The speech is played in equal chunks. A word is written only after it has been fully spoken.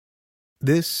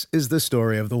This is the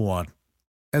story of the one.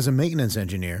 As a maintenance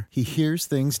engineer, he hears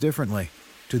things differently.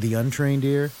 To the untrained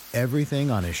ear,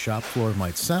 everything on his shop floor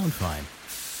might sound fine,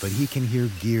 but he can hear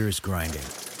gears grinding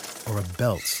or a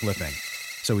belt slipping.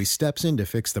 So he steps in to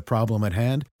fix the problem at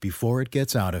hand before it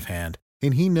gets out of hand.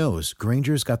 And he knows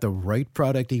Granger's got the right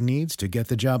product he needs to get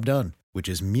the job done, which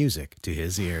is music to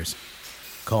his ears.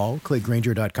 Call, click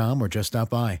Grainger.com, or just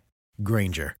stop by.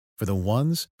 Grainger, for the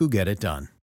ones who get it done.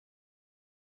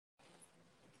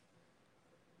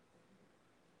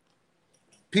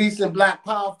 Peace and Black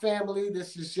Power family.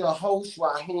 This is your host,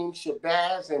 Raheem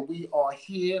Shabazz, and we are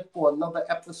here for another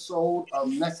episode of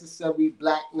Necessary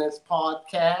Blackness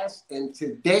Podcast. And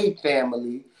today,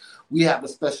 family, we have a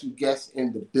special guest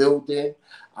in the building.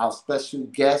 Our special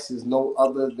guest is no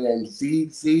other than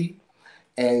ZZ.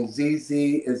 And ZZ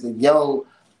is a young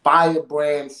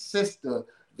firebrand sister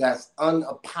that's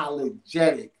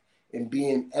unapologetic in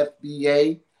being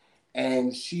FBA.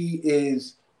 And she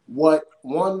is what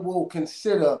one will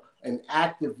consider an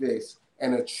activist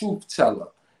and a truth teller.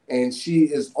 And she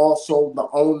is also the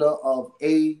owner of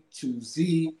A to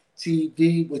Z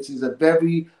TV, which is a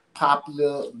very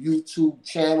popular YouTube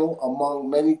channel among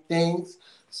many things.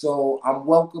 So I'm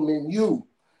welcoming you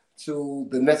to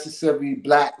the Necessary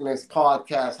Blackness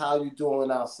Podcast. How you doing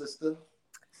now, sister?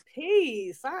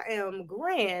 Peace. I am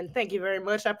grand. Thank you very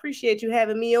much. I appreciate you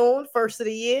having me on. First of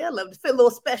the year. I love to feel a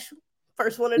little special.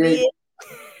 First one of the year.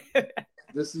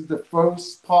 This is the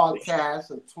first podcast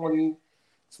of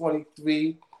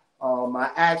 2023.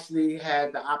 I actually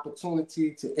had the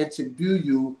opportunity to interview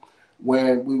you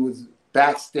when we was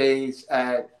backstage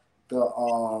at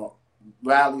the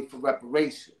rally for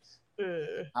reparations.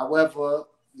 However,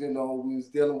 you know, we was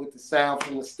dealing with the sound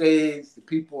from the stage, the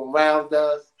people around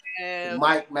us, the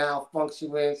mic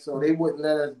malfunctioning, so they wouldn't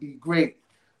let us be great.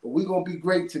 But we're gonna be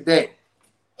great today.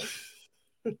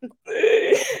 I'm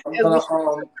gonna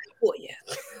I'm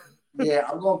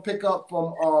gonna pick up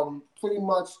from pretty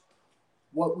much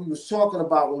what we was talking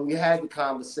about when we had the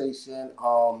conversation.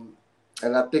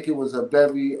 And I think it was a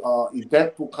very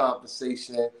eventful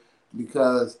conversation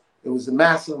because it was a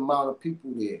massive amount of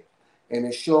people there, and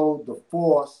it showed the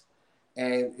force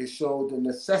and it showed the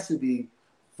necessity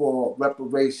for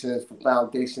reparations for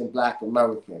Foundation Black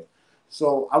American.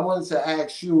 So I wanted to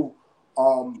ask you,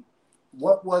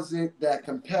 what was it that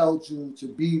compelled you to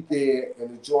be there and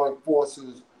to join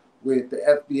forces with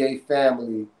the FBA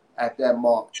family at that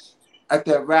march, at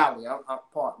that rally?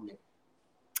 Pardon me.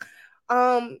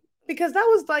 Because that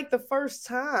was like the first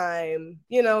time,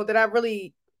 you know, that I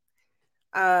really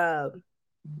got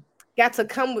to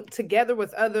come together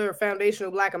with other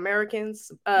foundational Black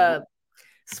Americans,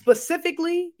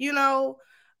 specifically, you know,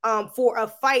 for a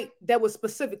fight that was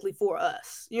specifically for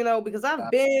us, you know, because I've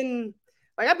been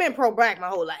pro-Black my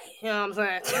whole life, you know what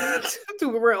I'm saying?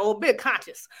 To be real, a bit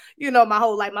conscious, you know, my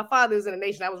whole life. My father is in a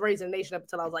nation. I was raised in a nation up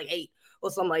until I was like 8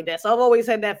 or something like that. So I've always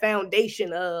had that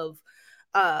foundation of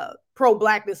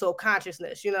pro-Blackness or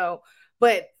consciousness, you know.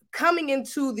 But coming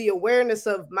into the awareness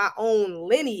of my own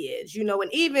lineage, you know,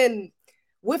 and even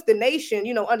with the nation,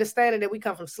 you know, understanding that we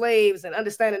come from slaves and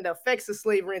understanding the effects of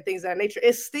slavery and things of that nature,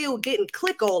 it still didn't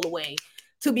click all the way.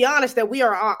 To be honest, that we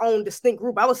are our own distinct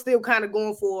group. I was still kind of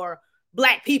going for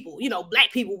Black people, you know,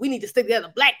 Black people, we need to stick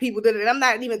together. Black people did it. I'm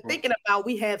not even thinking about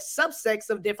we have subsects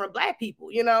of different Black people,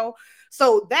 you know.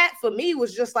 So that for me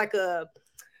was just like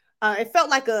it felt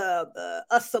like a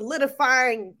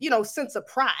solidifying, you know, sense of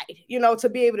pride, you know, to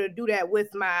be able to do that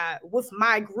with my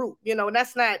group, you know. And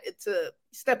that's not to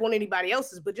step on anybody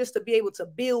else's, but just to be able to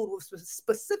build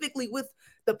specifically with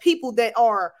the people that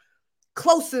are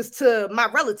closest to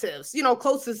my relatives, you know,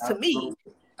 closest to me.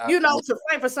 You know, to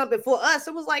fight for something for us,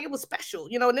 it was special,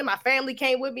 you know. And then my family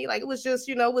came with me, like it was just,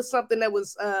 you know, it was something that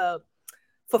was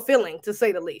fulfilling, to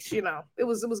say the least. You know, it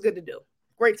was good to do,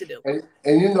 great to do.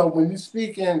 And you know, when you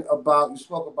spoke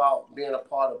about being a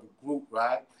part of a group,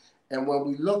 right? And when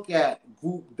we look at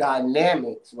group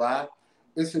dynamics, right,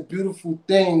 it's a beautiful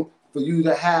thing for you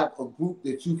to have a group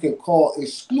that you can call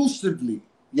exclusively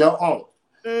your own,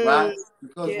 right?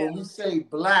 Because when we say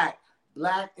Black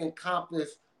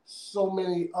encompasses so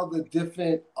many other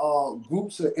different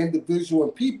groups of individual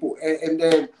and people. And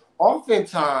then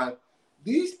oftentimes,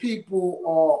 these people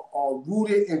are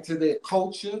rooted into their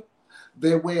culture,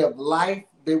 their way of life,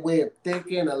 their way of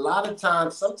thinking. A lot of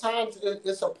times, sometimes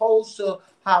it's opposed to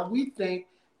how we think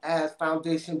as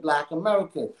Foundation Black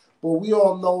Americans. But we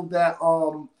all know that,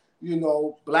 you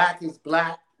know, Black is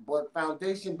Black, but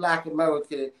Foundation Black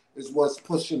American is what's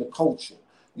pushing the culture.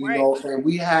 You know, and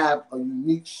we have a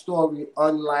unique story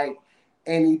unlike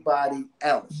anybody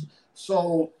else.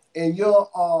 So in your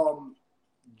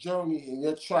journey and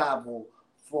your travel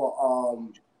for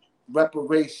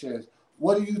reparations,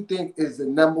 what do you think is the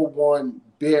number one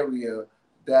barrier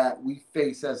that we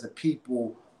face as a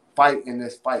people fighting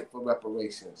this fight for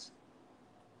reparations?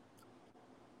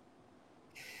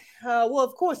 Well,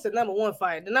 of course, the number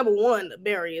one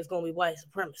barrier is going to be white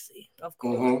supremacy. Of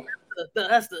course,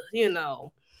 that's the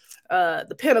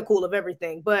the pinnacle of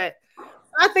everything. But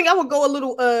I think I would go a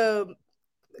little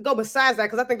go besides that,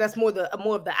 because I think that's more of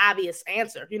the obvious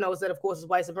answer. Is that, of course, is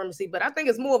white supremacy, but I think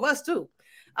it's more of us too.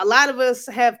 A lot of us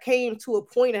have came to a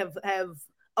point, have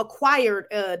acquired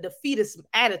a defeatist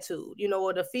attitude,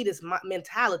 or defeatist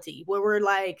mentality, where we're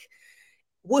like,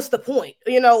 what's the point?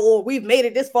 Or we've made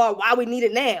it this far, why we need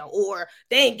it now? Or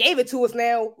they ain't gave it to us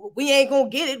now, we ain't gonna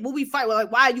get it. Will we fight? We're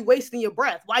like, why are you wasting your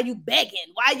breath? Why are you begging?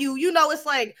 Why you, it's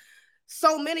like,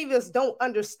 so many of us don't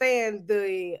understand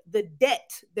the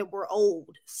debt that we're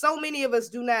owed. So many of us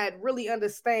do not really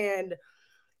understand,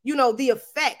 the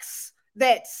effects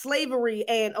that slavery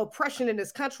and oppression in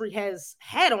this country has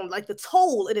had on, like the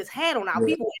toll it has had on our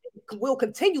people, will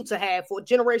continue to have for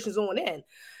generations on end.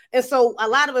 And so a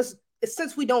lot of us,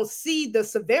 since we don't see the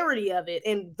severity of it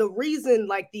and the reason,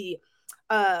 like the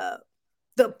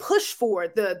push for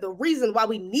it, the reason why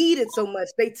we need it so much,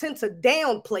 they tend to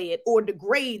downplay it or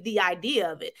degrade the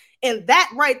idea of it. And that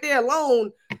right there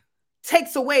alone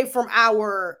takes away from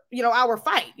our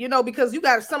fight, because you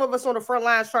got some of us on the front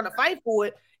lines trying to fight for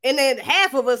it. And then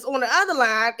half of us on the other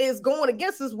line is going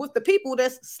against us with the people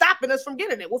that's stopping us from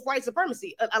getting it, with white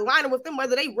supremacy, aligning with them,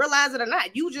 whether they realize it or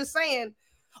not. You just saying,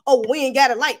 oh, we ain't got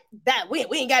it like that. We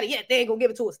ain't got it yet. They ain't gonna give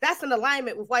it to us. That's an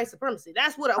alignment with white supremacy.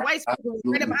 That's what a white supremacy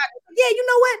right behind. Yeah, you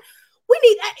know what? We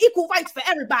need equal rights for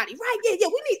everybody, right? Yeah,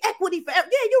 we need equity for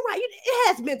everybody. Yeah, you're right. It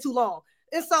has been too long.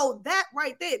 And so that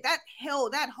right there, that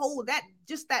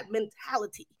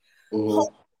mentality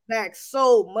holds back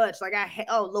so much. Like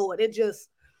oh Lord, it just.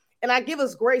 And I give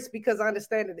us grace because I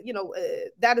understand that,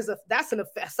 that's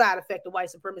a side effect of white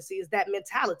supremacy, is that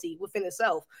mentality within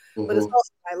itself. But it's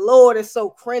also like, Lord, it's so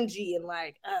cringy and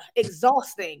like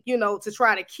exhausting, to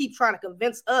try to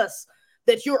convince us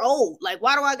that you're old. Like,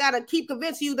 why do I got to keep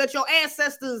convincing you that your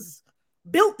ancestors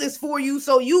built this for you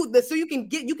so you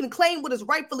can claim what is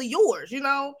rightfully yours,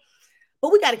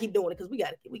 But we got to keep doing it because we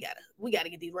got to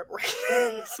get these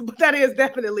reparations. But that is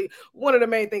definitely one of the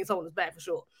main things holding us back, for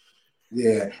sure.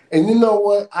 Yeah. And you know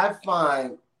what? I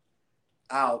find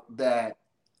out that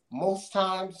most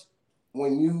times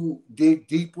when you dig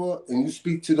deeper and you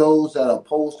speak to those that are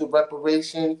opposed to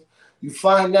reparations, you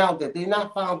find out that they're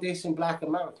not foundation Black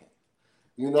American.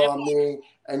 You know what I mean?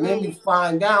 And then you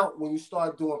find out when you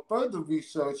start doing further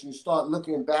research, you start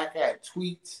looking back at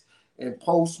tweets and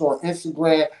posts on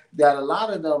Instagram, that a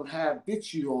lot of them have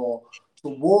vitriol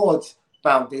towards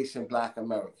foundation Black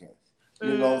Americans.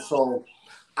 So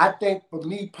I think for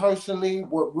me personally,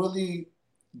 what really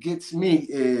gets me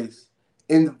is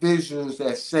individuals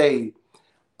that say,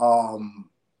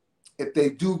 if they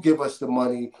do give us the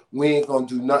money, we ain't going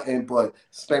to do nothing but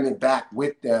spend it back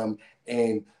with them.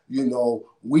 And,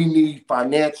 we need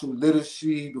financial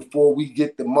literacy before we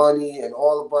get the money, and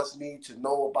all of us need to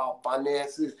know about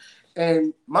finances.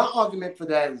 And my argument for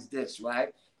that is this,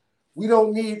 right? We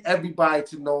don't need everybody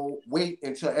to wait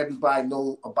until everybody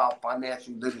knows about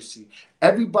financial literacy.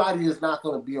 Everybody is not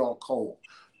going to be on code.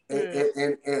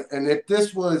 And if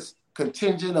this was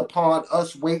contingent upon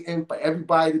us waiting for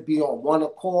everybody to be on one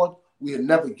accord, we'll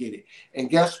never get it. And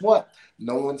guess what?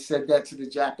 No one said that to the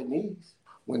Japanese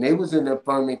when they was in the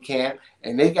internment camp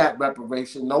and they got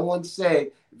reparation. No one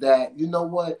said that, you know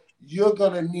what, you're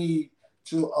going to need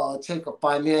to take a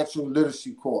financial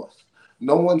literacy course.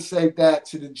 No one said that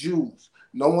to the Jews.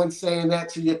 No one's saying that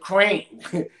to Ukraine.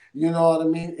 You know what I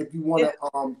mean? If you want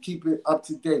to keep it up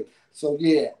to date. So,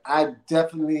 yeah, I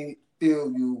definitely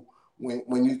feel you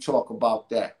when you talk about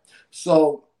that.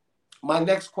 So my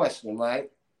next question,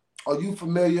 right? Are you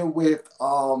familiar with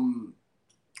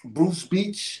Bruce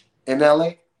Beach in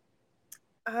LA?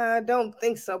 I don't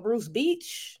think so. Bruce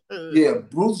Beach? Yeah,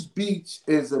 Bruce Beach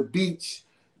is a beach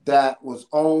that was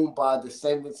owned by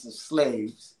descendants of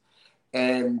slaves.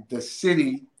 And the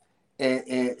city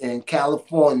in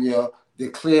California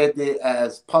declared it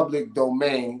as public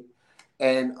domain,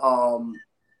 and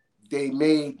they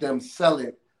made them sell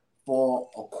it for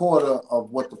a quarter of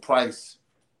what it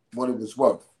was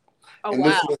worth. Oh, and wow.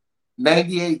 This was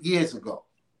 98 years ago.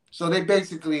 So they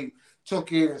basically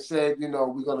took it and said, we're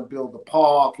going to build a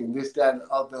park and this, that, and the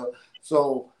other.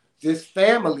 So this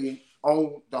family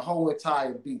owned the whole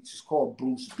entire beach. It's called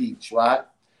Bruce Beach, right?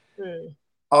 The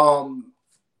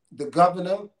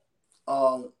governor,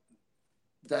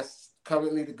 that's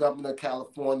currently the governor of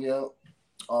California,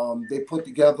 They put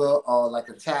together like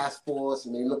a task force,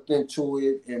 and they looked into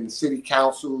it, and the city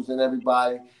councils and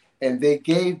everybody, and they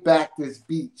gave back this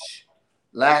beach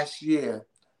last year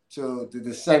to the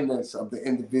descendants of the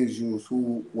individuals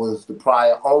who was the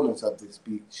prior owners of this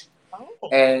beach. Oh.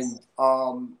 And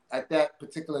at that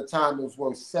particular time, it was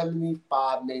worth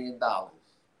 $75 million.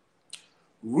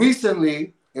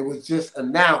 Recently, it was just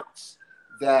announced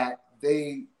that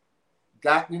they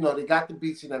got the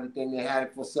beach and everything. They had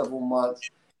it for several months.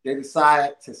 They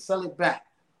decided to sell it back.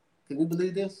 Can you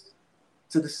believe this?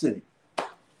 To the city.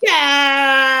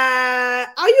 Yeah.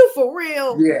 Are you for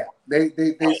real? Yeah.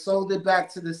 They sold it back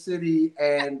to the city,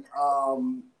 and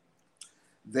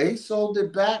they sold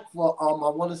it back for I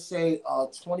want to say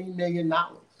 $20 million.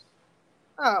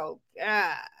 Oh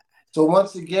God. So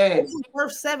once again, it was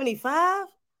worth 75.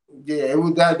 Yeah, it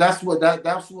was that's what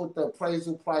the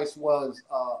appraisal price was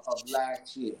of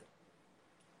last year.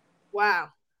 Wow.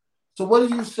 So what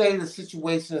do you say to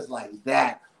situations like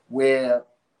that where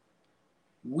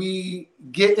we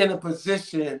get in a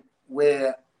position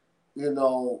where,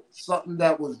 something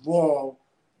that was wrong,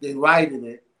 they righted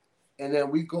it, and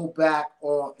then we go back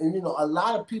on, and a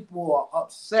lot of people are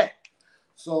upset.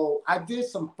 So I did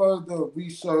some further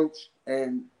research,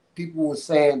 and people were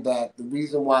saying that the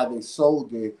reason why they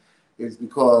sold it is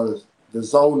because the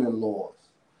zoning laws.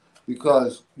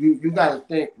 Because you got to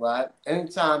think, right?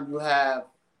 Anytime you have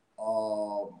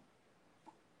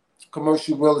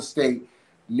commercial real estate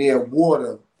near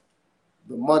water,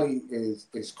 the money is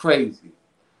crazy.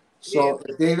 So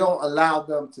if they don't allow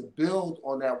them to build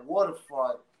on that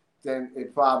waterfront, then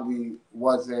it probably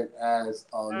wasn't as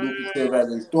lucrative as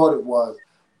they thought it was.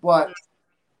 But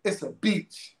it's a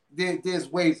beach. There's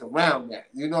ways around that.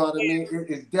 You know what I mean?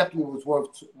 It definitely was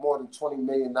worth more than $20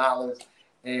 million.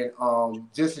 And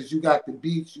just as you got the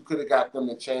beach, you could have got them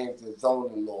to change the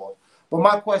zoning law. But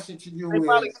my question to you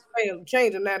is...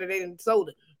 change them now that they didn't sold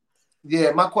it.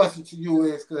 Yeah, my question to you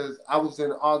is, because I was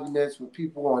in arguments with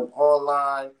people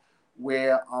online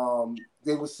where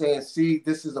they were saying, see,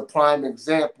 this is a prime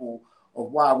example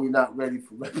of why we're not ready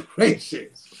for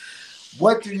reparations.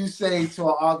 What do you say to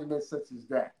an argument such as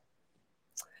that?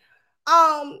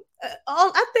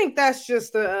 I think that's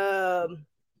just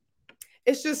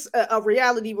it's just a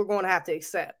reality we're going to have to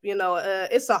accept.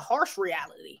 It's a harsh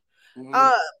reality,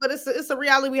 but it's a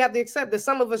reality we have to accept, that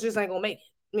some of us just ain't gonna make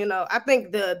it. I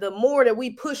think the more that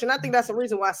we push, and I think that's the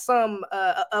reason why some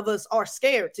of us are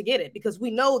scared to get it, because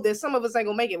we know that some of us ain't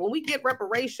gonna make it. When we get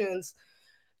reparations,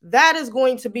 that is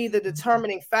going to be the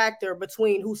determining factor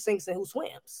between who sinks and who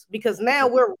swims, because now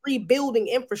we're rebuilding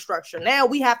infrastructure. Now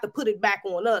we have to put it back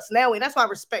on us. Now, and that's why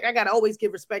I got to always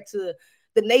give respect to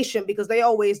the nation, because they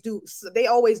always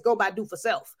go by do for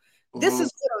self. This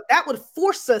is that would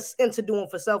force us into doing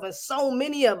for self. And so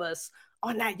many of us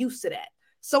are not used to that.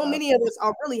 So many of us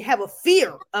really have a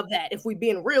fear of that, if we're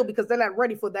being real, because they're not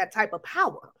ready for that type of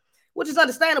power. Which is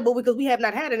understandable, because we have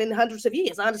not had it in hundreds of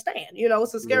years. I understand.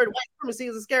 It's a scary, white supremacy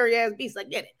is a scary ass beast. I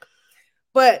get it.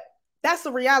 But that's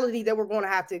the reality that we're going to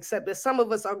have to accept, that some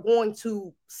of us are going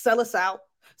to sell us out.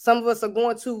 Some of us are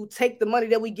going to take the money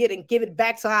that we get and give it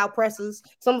back to our oppressors.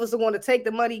 Some of us are going to take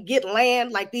the money, get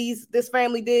land like this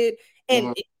family did,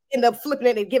 and end up flipping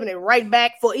it and giving it right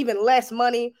back for even less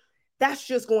money. That's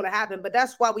just going to happen. But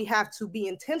that's why we have to be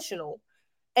intentional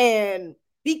and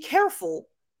be careful.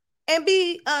 And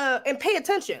and pay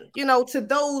attention, to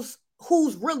those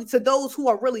who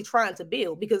are really trying to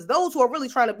build, because those who are really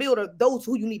trying to build are those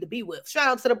who you need to be with. Shout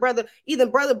out to the brother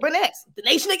Brennan X, the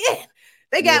nation again.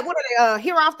 They got what are they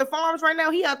here off the farms right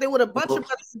now? He out there with a bunch of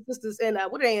brothers and sisters in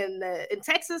what are they in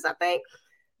Texas? I think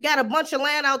got a bunch of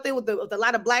land out there with a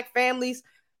lot of black families,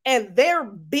 and they're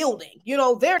building.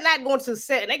 They're not going to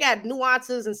set. And they got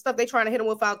nuances and stuff they trying to hit them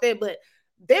with out there, but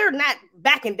they're not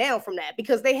backing down from that,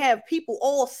 because they have people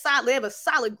all solid. They have a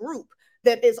solid group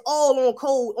that is all on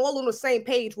code, all on the same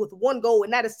page with one goal,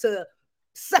 and that is to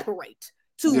separate,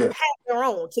 to have their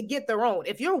own, to get their own.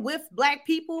 If you're with black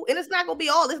people, and it's not going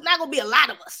to be a lot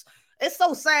of us. It's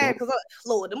so sad, because,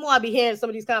 Lord, the more I be hearing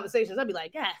some of these conversations, I'll be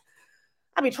like, God,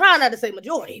 I be trying not to say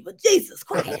majority, but Jesus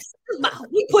Christ,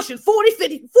 we pushing 40,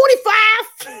 50,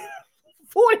 45,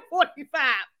 40, 45.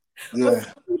 Yeah.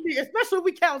 Especially if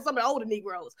we count some of the older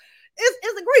Negroes,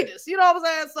 it's egregious. You know what I'm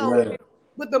saying? So,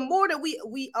 but the more that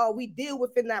we deal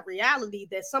within that reality,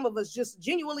 that some of us just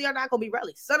genuinely are not going to be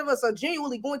ready. Some of us are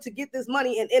genuinely going to get this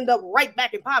money and end up right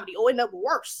back in poverty, or end up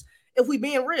worse if we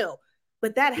being real.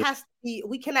 But that has to be.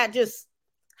 We cannot just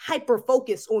hyper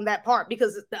focus on that part,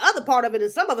 because the other part of it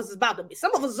is some of us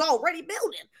is already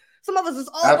building. Some of us is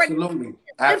already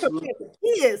absolutely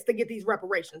years to get these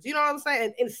reparations. You know what I'm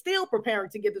saying? And still preparing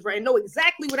to get this right and know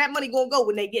exactly where that money gonna go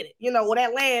when they get it. You know, where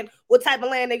that land, what type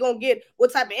of land they gonna get,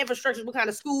 what type of infrastructure, what kind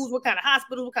of schools, what kind of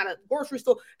hospitals, what kind of grocery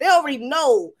store. They already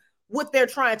know what they're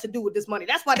trying to do with this money.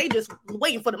 That's why they just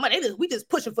waiting for the money. We just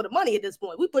pushing for the money at this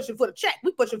point. We pushing for the check.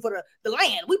 We pushing for the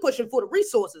land. We pushing for the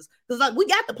resources. Because like we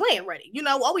got the plan ready. You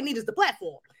know, all we need is the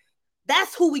platform.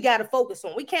 That's who we got to focus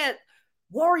on. We can't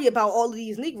worry about all of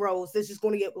these Negroes that's just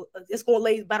going to it's going to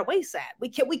lay by the wayside. We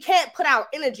can't put our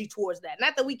energy towards that.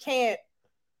 Not that we can't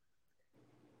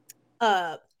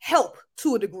help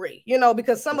to a degree, you know,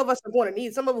 because some of us are going to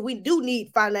need, we do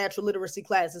need financial literacy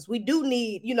classes. We do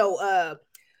need, you know,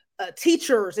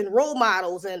 teachers and role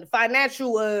models and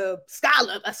financial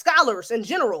scholars in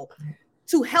general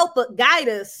to help guide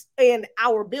us in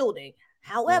our building.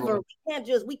 However,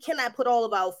 we cannot put all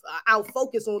of our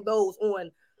focus on those on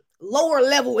lower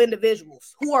level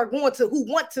individuals who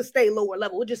want to stay lower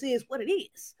level. It just is what it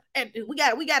is. And we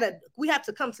have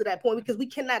to come to that point because we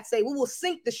cannot say we will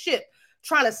sink the ship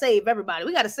trying to save everybody.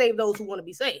 We got to save those who want to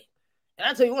be saved. And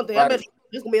I tell you one thing, I bet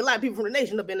there's gonna be a lot of people from the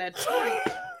nation up in that.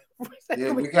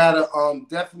 Yeah, we gotta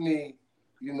definitely,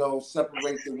 you know,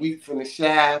 separate the wheat from the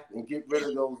chaff and get rid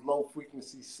of those low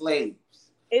frequency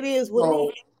slaves. It is what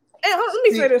it is. Hey, let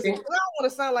me say this. I don't want to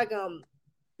sound like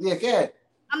yeah, go ahead.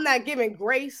 I'm not giving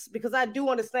grace because I do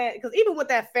understand, because even with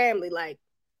that family, like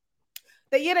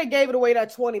they gave it away,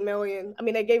 that 20 million. I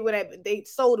mean, they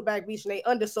sold the Back Beach and they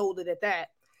undersold it at that.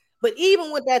 But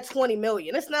even with that 20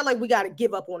 million, it's not like we got to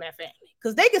give up on that family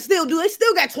because they still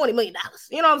got $20 million.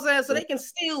 You know what I'm saying? So they can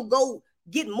still go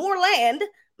get more land,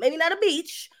 maybe not a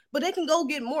beach, but they can go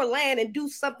get more land and do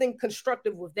something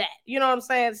constructive with that. You know what I'm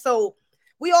saying? So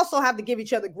we also have to give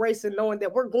each other grace and knowing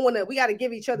that we got to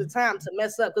give each other time to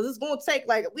mess up because it's going to take,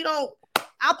 like,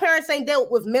 our parents ain't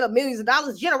dealt with millions of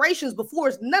dollars. Generations before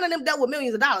us, none of them dealt with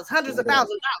millions of dollars, hundreds of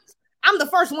thousands of dollars. I'm the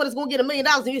first one that's going to get $1 million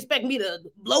and you expect me to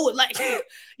blow it like,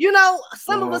 you know,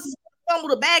 some of us fumble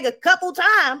the bag a couple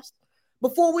times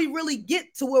before we really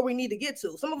get to where we need to get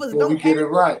to. Some of us don't get it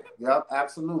right. Yep,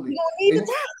 absolutely. We don't need the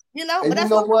time, you know. And you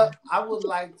know what? I would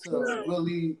like to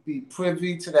really be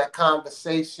privy to that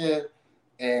conversation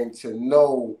and to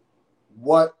know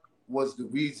what was the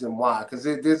reason why. Because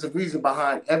there's a reason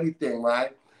behind everything,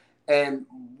 right? And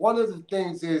one of the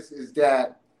things is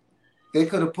that they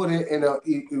could have put it in a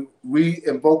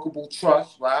re-invocable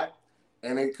trust, right?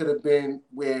 And it could have been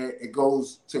where it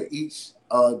goes to each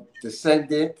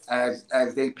descendant as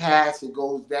they pass, it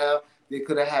goes down. They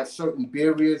could have had certain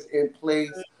barriers in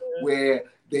place where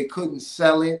they couldn't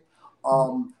sell it.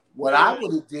 What I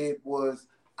would have did was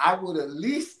I would have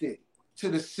leased it to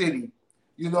the city,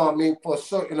 you know what I mean, for a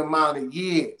certain amount of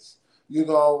years, you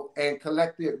know, and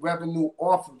collected revenue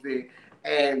off of it,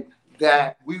 and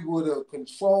that we would have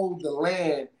controlled the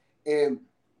land in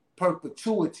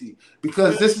perpetuity.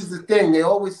 Because this is the thing, they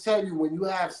always tell you when you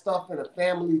have stuff in a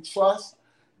family trust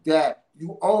that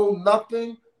you own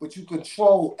nothing, but you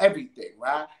control everything,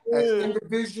 right? As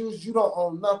individuals, you don't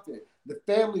own nothing. The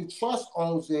family trust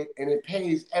owns it and it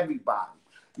pays everybody,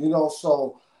 you know,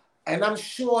 so, and I'm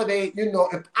sure they, you know,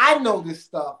 if I know this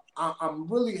stuff, I'm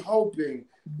really hoping,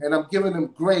 and I'm giving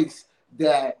them grace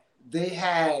that they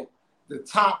had the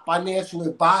top financial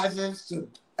advisors to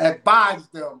advise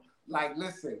them, like,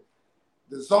 listen,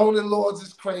 the zoning laws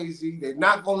is crazy. They're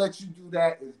not going to let you do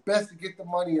that. It's best to get the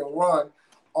money and run.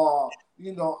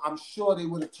 You know, I'm sure they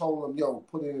would have told them, yo,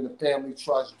 put it in a family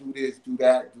trust, do this, do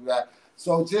that, do that.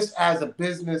 So just as a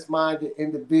business-minded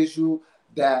individual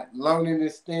that learning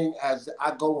this thing as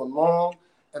I go along,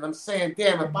 and I'm saying,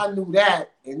 damn, if I knew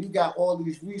that and you got all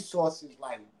these resources,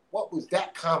 like, what was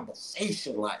that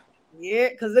conversation like? Yeah,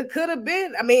 because it could have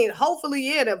been. I mean, hopefully,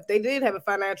 yeah, they did have a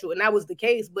financial, and that was the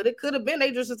case. But it could have been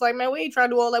they just like, man, we ain't trying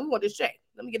to do all that. We want this check.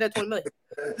 Let me get that 20 million.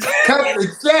 Cut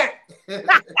the check.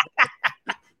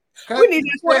 We need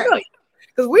that 20 million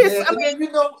because I mean,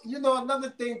 you know, another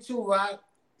thing too, right?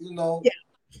 You know,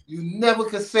 you never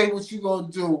can say what you're gonna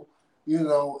do, you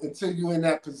know, until you're in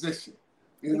that position.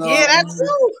 You know, that's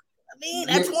true. I mean,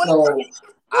 that's one. So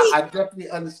I definitely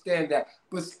understand that.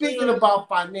 But speaking about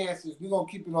finances, we're going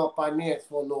to keep it on finance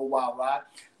for a little while, right?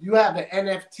 You have an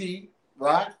NFT,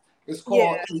 right? It's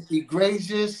called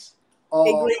Egregious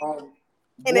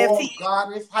NFT.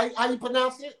 Goddess. How you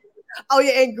pronounce it? Oh,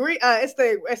 yeah. It's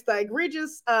the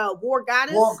Egregious War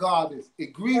Goddess. War Goddess.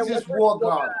 Egregious War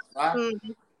Goddess, right?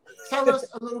 Mm-hmm. Tell us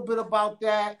a little bit about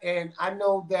that. And I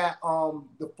know that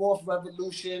the fourth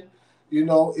revolution, you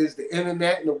know, is the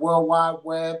internet and the World Wide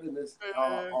Web and this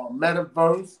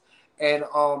metaverse. And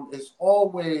it's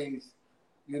always,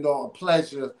 you know, a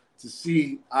pleasure to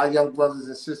see our young brothers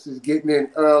and sisters getting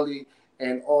in early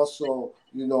and also,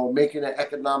 you know, making an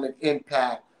economic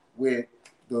impact with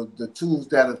the tools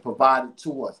that are provided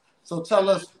to us. So tell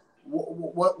us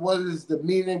what is the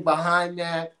meaning behind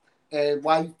that and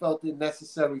why you felt it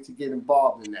necessary to get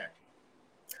involved in that?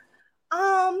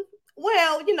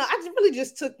 Well, you know, I really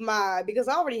just took because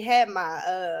I already had my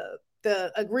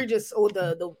the egregious or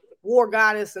the war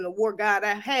goddess and the war god.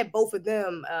 I had both of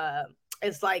them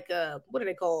it's like what are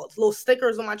they called? Little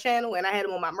stickers on my channel, and I had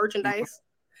them on my merchandise.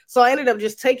 So I ended up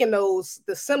just taking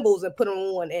the symbols and put them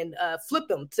on and flipped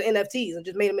them to NFTs and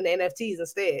just made them into NFTs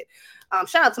instead.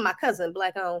 Shout out to my cousin,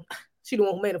 Black Owned. She the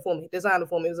one who made it for me, designed it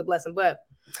for me. It was a blessing. But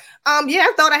yeah,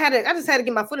 I thought I just had to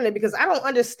get my foot in it because I don't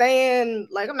understand.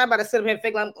 Like, I'm not about to sit up here and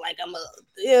fake like I'm a,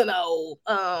 you know,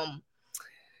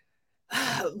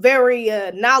 very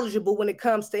knowledgeable when it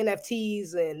comes to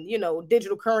NFTs and, you know,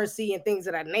 digital currency and things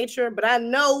of that nature. But I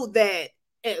know that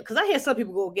because I hear some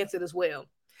people go against it as well.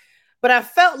 But I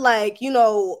felt like, you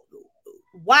know,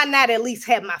 why not at least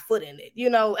have my foot in it?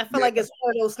 You know, I feel like it's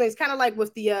one of those things, kind of like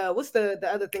with the what's the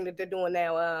other thing that they're doing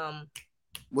now?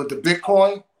 With the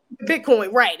Bitcoin?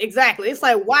 Bitcoin, right? Exactly. It's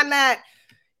like, why not?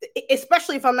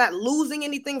 Especially if I'm not losing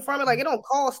anything from it, like it don't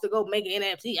cost to go make an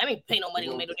NFT. I didn't pay no money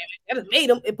to make them. I just made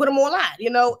them and put them online,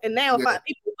 you know. And now if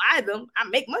people buy them, I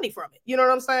make money from it. You know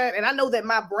what I'm saying? And I know that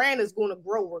my brand is going to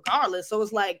grow regardless. So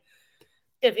it's like,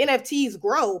 if NFTs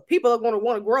grow, people are going to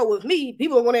want to grow with me.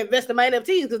 People are going to invest in my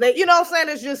NFTs because they, you know what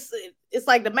I'm saying? It's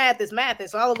like the math is math. And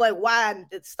so I was like, why?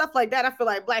 Stuff like that. I feel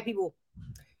like Black people,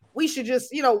 we should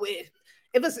just, you know,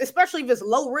 especially if it's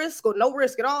low risk or no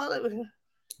risk at all, get that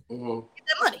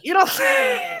money. You know what I'm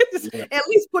saying? At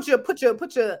least put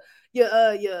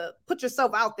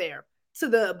yourself out there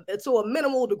to a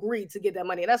minimal degree to get that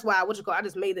money. And that's why I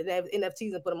just made the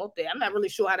NFTs and put them up there. I'm not really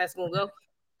sure how that's going to go.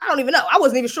 I don't even know. I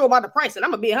wasn't even sure about the price, and I'm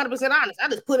gonna be 100% honest. I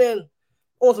just put in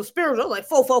on some spiritual like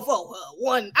 444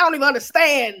 one. I don't even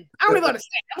understand. I'm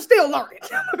still learning.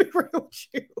 I'm gonna be real with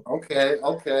you. Okay.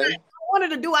 I wanted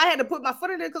to do. I had to put my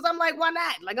foot in it because I'm like, why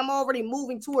not? Like I'm already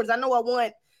moving towards. I know I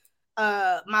want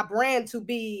my brand to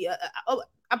be.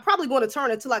 I'm probably going to turn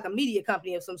into like a media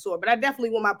company of some sort, but I definitely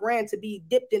want my brand to be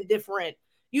dipped in different,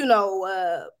 you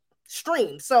know,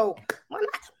 streams. So why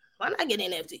not? Why not get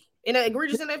NFT? In an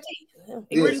egregious NFT.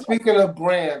 Yeah, speaking of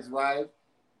brands, right?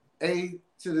 A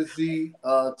to the Z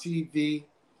TV.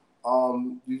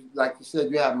 Like you said,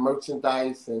 you have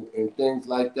merchandise and things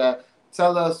like that.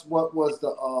 Tell us what was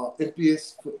the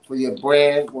impetus for your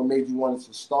brand, what made you want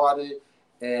to start it,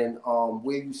 and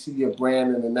where you see your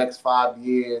brand in the next 5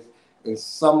 years, and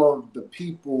some of the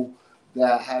people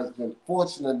that has been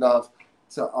fortunate enough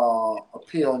to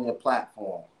appear on your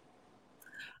platform.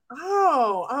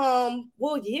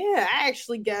 Well, yeah, I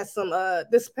actually got some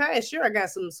this past year I got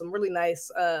some really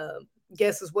nice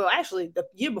guests as well. Actually, the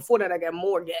year before that I got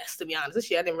more guests, to be honest.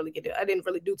 This year I didn't really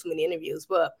do too many interviews,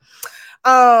 but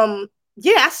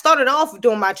yeah, I started off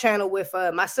doing my channel with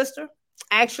my sister.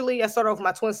 Actually, I started off with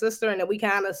my twin sister, and then we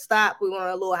kind of stopped. We went on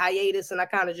a little hiatus, and I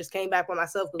kind of just came back with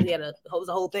myself because we had a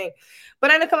whole thing.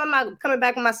 But I ended up coming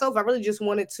back with myself. I really just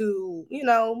wanted to, you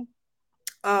know,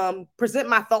 present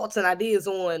my thoughts and ideas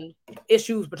on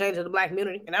issues pertaining to the Black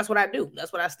community, and that's what I do.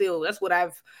 That's what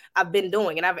I've been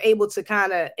doing, and I've able to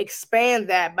kind of expand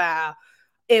that by,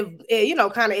 you know,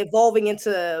 kind of evolving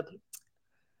into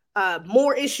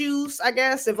more issues, I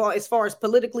guess, as far as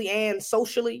politically and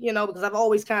socially, you know, because I've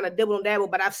always kind of dibbled and dabbled,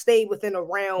 but I've stayed within a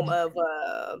realm of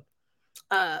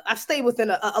I've stayed within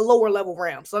a lower level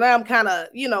realm. So now I'm kind of,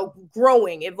 you know,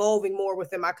 growing, evolving more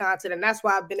within my content. And that's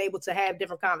why I've been able to have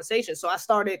different conversations. So I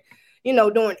started, you know,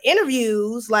 doing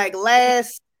interviews like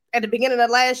at the beginning of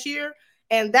last year.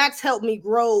 And that's helped me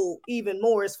grow even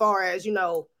more as far as, you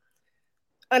know,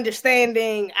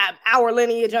 understanding our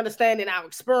lineage, understanding our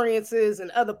experiences and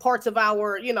other parts of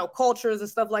our, you know, cultures and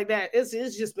stuff like that. It's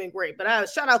just been great. But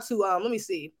shout out to, let me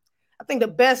see. I think the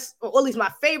best, or at least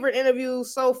my favorite interview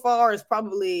so far is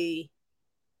probably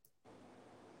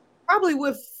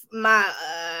with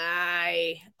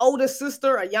my oldest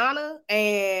sister, Ayana,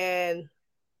 and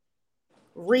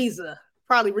Riza.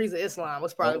 Probably Riza Islam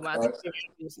was probably my favorite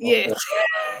interviews. Yeah.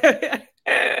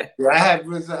 Yeah, I had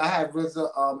Riza.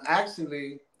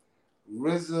 Actually,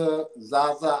 Riza,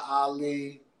 Zaza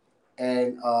Ali,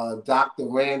 and Dr.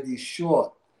 Randy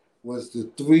Short was the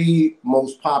 3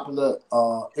 most popular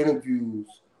interviews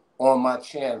on my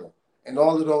channel. And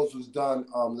all of those was done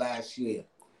last year.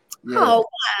 Yeah. Oh,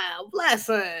 wow.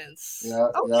 Blessings. Yeah.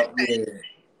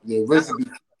 Riza be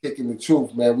kicking the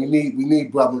truth, man. We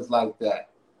need brothers like that.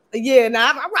 Yeah,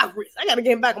 nah, I rock Reese. I gotta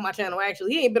get him back on my channel.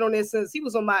 Actually, he ain't been on there since he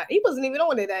wasn't even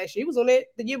on it. Actually, he was on it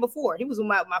the year before. He was on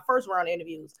my first round of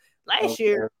interviews last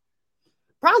year.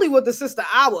 Probably with the Sister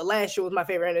Awa last year was my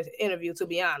favorite interview, to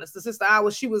be honest. The Sister Awa,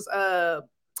 I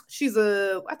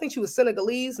think she was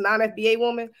Senegalese, non-FBA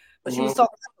woman, but she was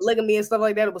talking about polygamy and stuff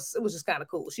like that. It was just kind of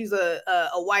cool. She's a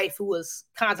wife who was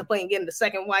contemplating getting the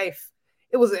second wife.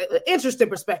 It was an interesting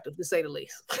perspective, to say the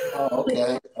least. Oh,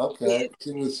 okay.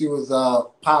 Yeah. She was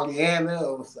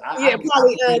polyamorous.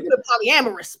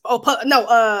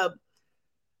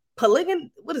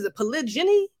 Polyamorous. What is it?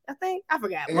 Polygyny? I think I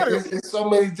forgot. It's so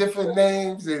many different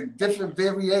names and different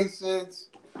variations,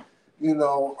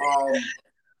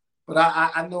 But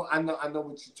I know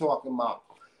what you're talking about.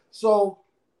 So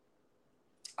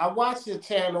I watch your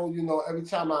channel. Every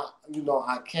time I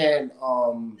can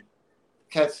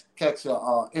catch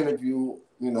a interview.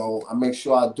 I make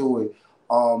sure I do it.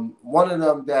 One of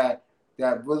them that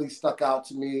really stuck out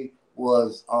to me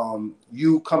was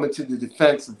you coming to the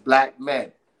defense of Black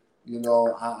men.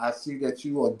 I see that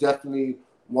you are definitely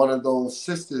one of those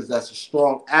sisters that's a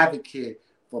strong advocate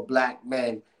for Black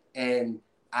men. And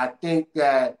I think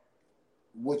that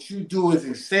what you do is an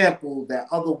example that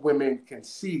other women can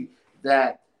see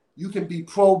that you can be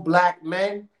pro-Black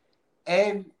men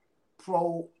and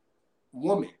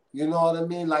pro-woman. You know what I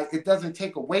mean? Like, it doesn't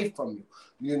take away from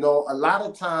you. A lot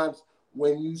of times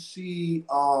when you see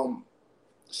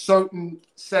certain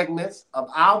segments of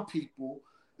our people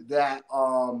that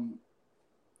are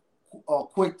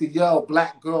quick to yell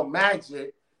Black girl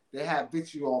magic, they have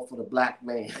vitriol for the Black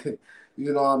man.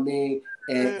 You know what I mean?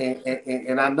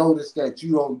 And I noticed that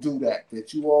you don't do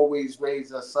that you always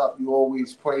raise us up, you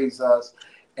always praise us.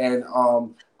 And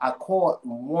I caught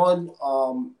one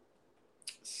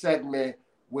segment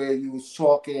where you was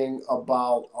talking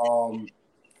about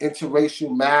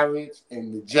interracial marriage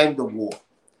and the gender war.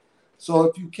 So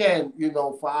if you can,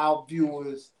 for our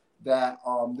viewers that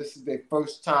this is their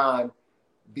first time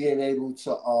being able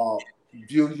to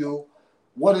view you,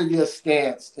 what are your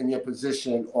stance and your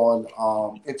position on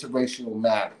interracial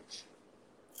marriage?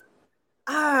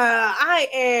 I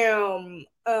am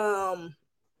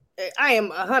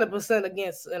 100%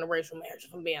 against interracial marriage,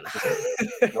 if I'm being honest.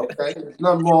 Okay, there's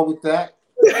nothing wrong with that.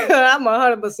 I'm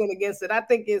 100% against it. I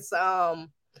think it's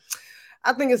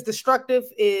destructive.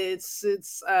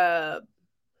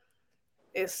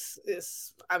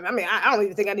 I don't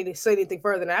even think I need to say anything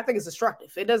further than that. I think it's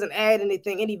destructive. It doesn't add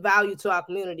any value to our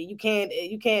community. You can't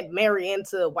marry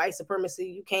into white supremacy.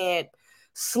 You can't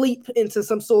sleep into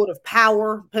some sort of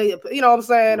power. You know what I'm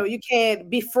saying? Or you can't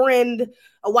befriend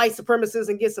a white supremacist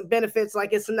and get some benefits.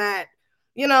 Like, it's not,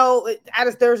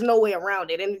 there's no way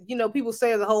around it. And, people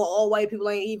say the whole all white people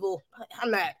ain't evil.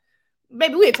 I'm not.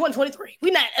 Baby, we in 2023.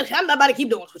 I'm not about to keep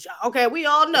doing this with y'all. Okay, we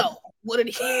all know what it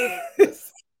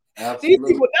is. Absolutely. These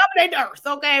people dominate the earth,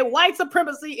 okay? White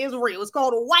supremacy is real. It's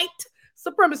called white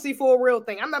supremacy for a real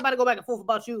thing. I'm not about to go back and forth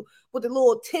about you with the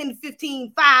little 10,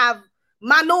 15, 5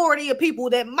 minority of people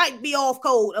that might be off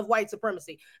code of white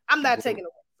supremacy. I'm not taking it,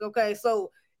 okay?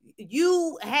 So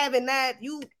you having that,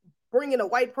 you bringing a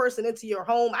white person into your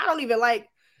home, I don't even like,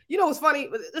 what's funny?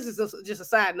 This is just a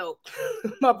side note.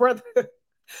 My brother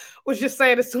was just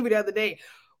saying this to me the other day.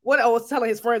 What I was telling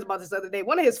his friends about this the other day.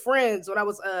 One of his friends, when I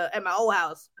was at my old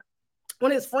house,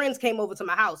 one of his friends came over to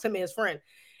my house, him and his friend.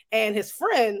 And his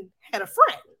friend had a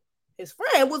friend. His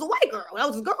friend was a white girl. That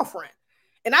was his girlfriend.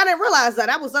 And I didn't realize that.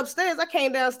 I was upstairs. I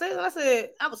came downstairs and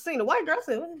I was seeing the white girl.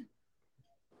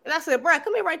 I said, Brad,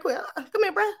 come here right quick. Come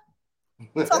here, Brad.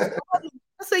 I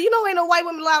said, ain't no white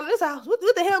women allowed in this house. What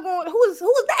the hell going on? Who is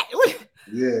that?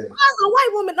 Yeah. That's a white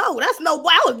woman. No, that's no.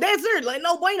 I was dead serious. Like,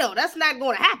 no bueno. That's not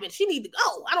going to happen. She need to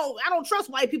go. I don't trust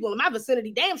white people in my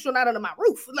vicinity. Damn sure not under my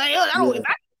roof. Like, if I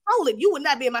control it, you would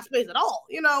not be in my space at all.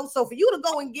 So for you to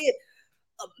go and get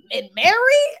and marry,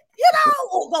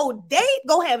 or go date,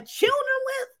 go have children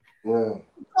with,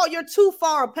 you're too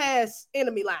far past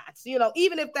enemy lines.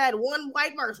 Even if that one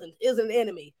white person is an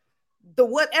enemy,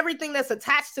 everything that's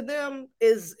attached to them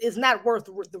is not worth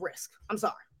the risk. I'm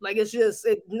sorry. Like, it's just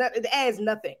it adds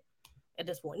nothing at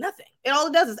this point. Nothing. And all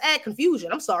it does is add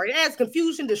confusion. I'm sorry. It adds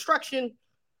confusion, destruction,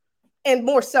 and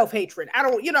more self-hatred.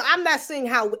 I'm not seeing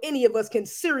how any of us can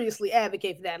seriously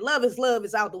advocate for that. Love is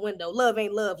out the window. Love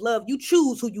ain't love. Love, you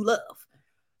choose who you love.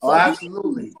 So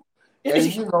absolutely. And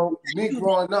me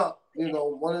growing up,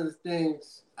 one of the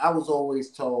things I was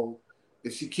always told,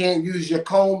 if she can't use your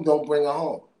comb, don't bring her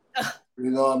home. You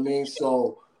know what I mean?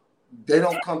 So they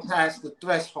don't come past the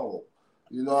threshold.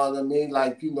 You know what I mean?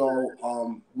 Like, we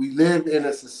live in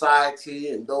a society,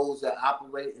 and those that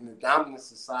operate in the dominant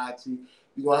society,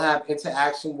 you're going to have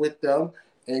interaction with them.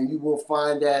 and you will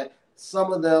find that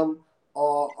some of them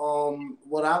are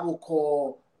what I will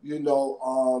call,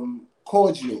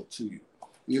 cordial to you.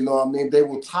 You know what I mean? They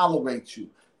will tolerate you.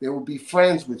 They will be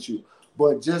friends with you.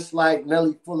 But just like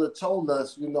Nelly Fuller told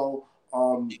us,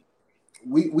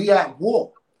 we at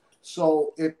war.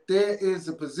 So if there is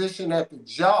a position at the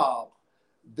job,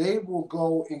 they will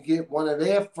go and get one of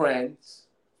their friends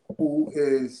who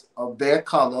is of their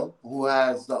color, who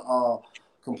has the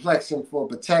complexion for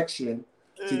protection,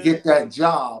 to get that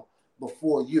job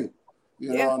before you.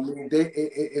 You know what I mean?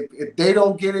 If they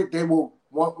don't get it, they will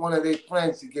want one of their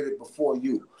friends to get it before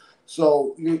you.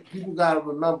 So people got to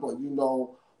remember,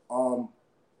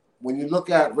 when you look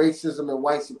at racism and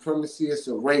white supremacy, it's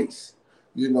a race,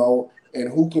 and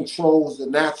who controls the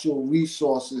natural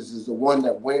resources is the one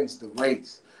that wins the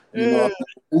race.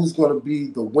 Who's going to be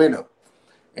the winner?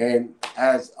 And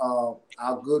as our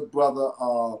good brother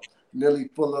Nelly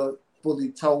Fuller fully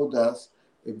told us,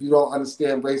 if you don't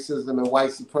understand racism and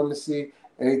white supremacy,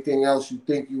 anything else you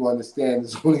think you understand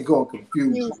is only going to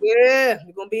confuse you. Yeah,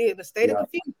 you're going to be in a state of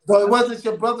confusion. So it wasn't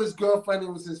your brother's girlfriend,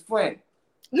 it was his friend.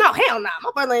 No, hell no.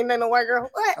 My brother ain't no white girl.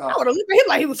 I would have looked at him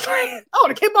like he was crying. I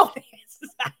would have kept both hands.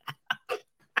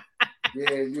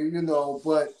 Yeah,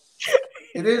 but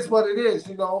it is what it is,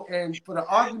 and for the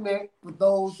argument, for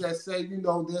those that say,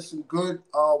 there's some good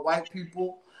white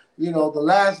people, the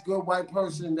last good white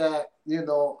person that,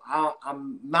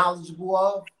 I'm knowledgeable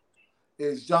of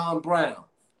is John Brown.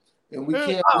 And we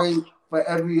can't wait for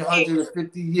every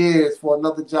 150 years for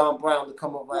another John Brown to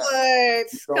come around.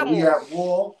 So we have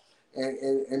war,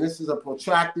 and this is a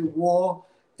protracted war,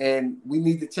 and we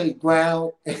need to take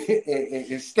ground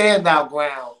and stand our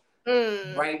ground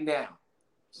right now.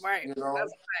 Right. That's right.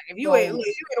 If you ain't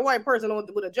a white person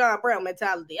with a John Brown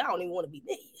mentality, I don't even want to be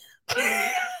there.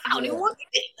 I don't even want to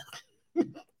be there.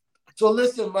 So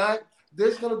listen, man,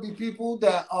 there's gonna be people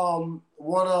that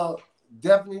wanna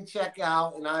definitely check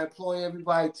out, and I implore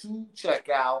everybody to check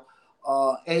out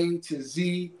A to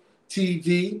Z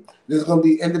TV. There's gonna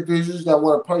be individuals that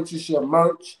want to purchase your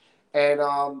merch, and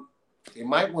they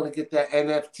might want to get that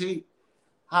NFT.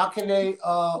 How can they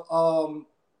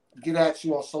get at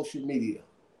you on social media?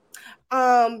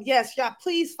 Yes, y'all,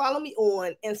 please follow me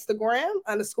on Instagram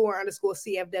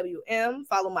 __CFWM.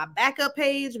 Follow my backup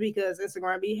page because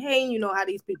Instagram be hating, you know how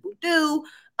these people do.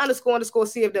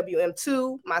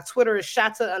 __CFWM2. My Twitter is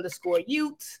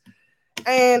Shata_Ute.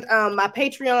 And my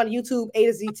Patreon, YouTube, A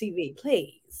to Z TV.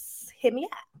 Please hit me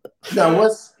up. Now,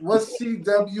 what's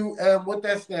CWM? What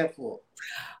that stand for?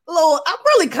 Lord, I'm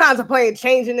really contemplating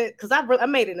changing it because I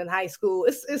made it in high school.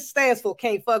 It stands for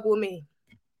Can't Fuck With Me.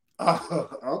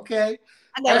 Okay.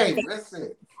 Hey,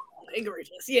 listen.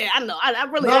 Egregious. Yeah, I know. I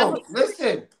really.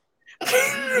 Listen.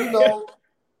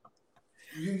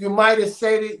 You might have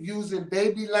said it using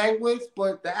baby language,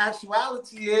 but the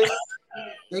actuality is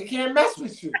they can't mess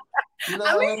with you. You know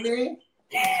what I mean?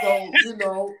 So,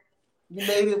 you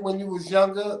made it when you was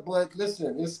younger, but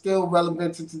listen, it's still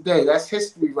relevant to today. That's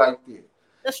history right there.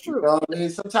 That's true. You know what I mean?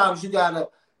 Sometimes you gotta,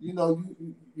 you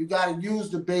gotta use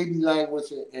the baby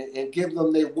language and give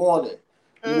them their warning.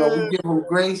 We give them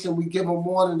grace and we give them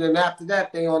warning, and after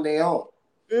that, they on their own.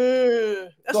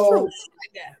 That's true.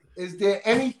 Is there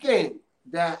anything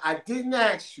that I didn't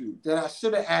ask you that I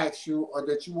should have asked you, or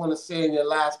that you want to say in your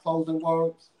last closing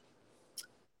words?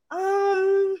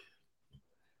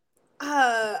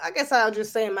 I guess I'll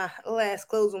just say my last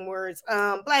closing words.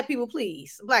 Black people,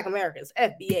 please. Black Americans,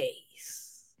 FBAs.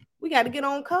 We got to get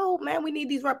on code, man. We need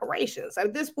these reparations.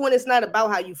 At this point, it's not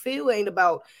about how you feel. It ain't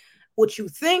about what you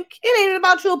think. It ain't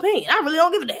about your opinion. I really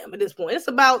don't give a damn at this point. It's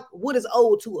about what is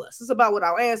owed to us. It's about what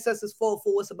our ancestors fought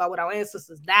for. It's about what our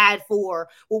ancestors died for,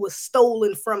 what was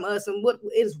stolen from us, and what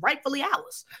is rightfully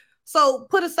ours. So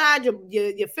put aside your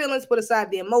feelings, put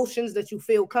aside the emotions that you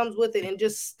feel comes with it, and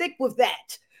just stick with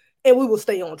that, and we will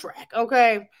stay on track,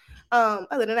 okay?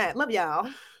 Other than that, love y'all.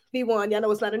 B1, y'all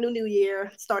know it's not a new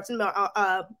year. It starts in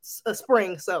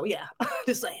spring, so yeah,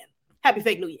 just saying. Happy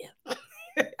fake New Year.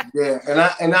 Yeah,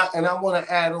 and I want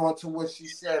to add on to what she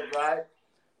said, right?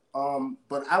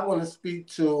 But I want to speak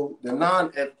to the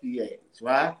non-FBAs,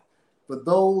 right? For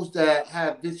those that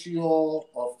have vitriol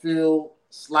or feel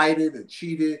slighted or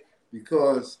cheated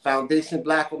because Foundation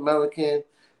Black American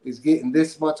is getting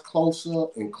this much closer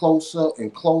and closer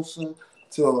and closer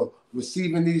to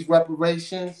receiving these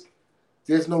reparations,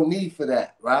 there's no need for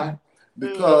that, right?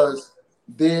 Because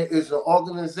there is an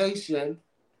organization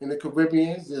in the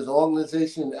Caribbean, there's an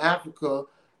organization in Africa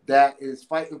that is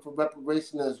fighting for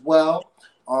reparation as well.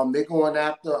 They're going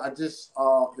after, there's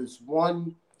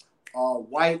one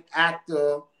white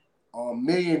actor,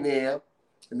 millionaire,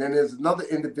 And then there's another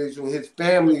individual, his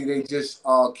family, they just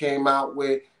came out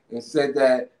with and said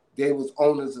that they was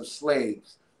owners of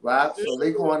slaves, right? So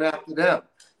they going after them,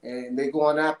 and they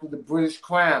going after the British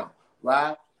Crown,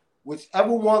 right?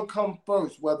 Whichever one come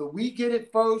first, whether we get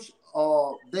it first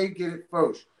or they get it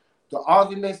first, the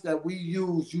arguments that we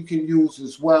use, you can use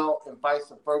as well, and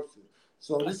vice versa.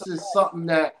 So this is something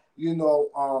that, you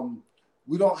know,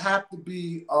 we don't have to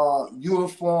be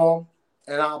uniform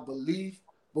in our belief,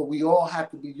 but we all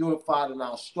have to be unified in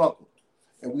our struggle.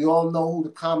 And we all know who the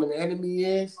common enemy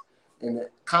is, and the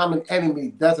common enemy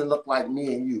doesn't look like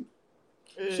me and you.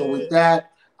 So with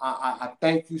that, I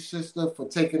thank you, sister, for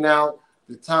taking out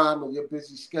the time of your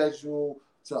busy schedule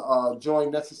to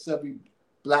join Necessary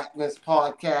Blackness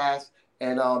podcast.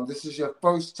 And this is your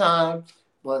first time,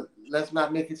 but let's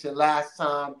not make it your last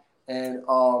time. And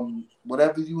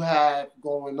whatever you have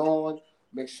going on,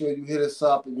 make sure you hit us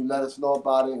up and you let us know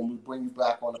about it, and we bring you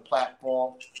back on the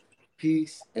platform.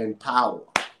 Peace and power.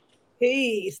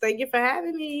 Peace. Thank you for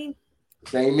having me.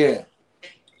 Same here.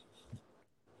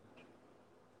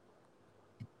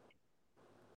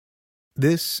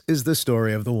 This is the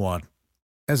story of the one.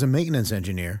 As a maintenance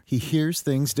engineer, he hears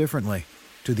things differently.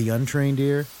 To the untrained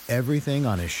ear, everything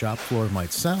on his shop floor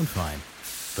might sound fine,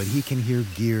 but he can hear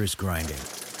gears grinding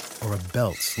or a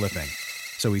belt slipping.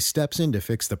 So he steps in to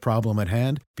fix the problem at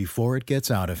hand before it gets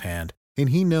out of hand. And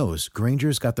he knows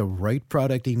Grainger's got the right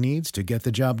product he needs to get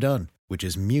the job done, which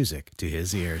is music to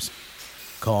his ears.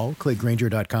 Call, click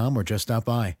Grainger.com, or just stop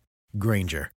by.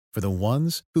 Grainger, for the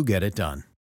ones who get it done.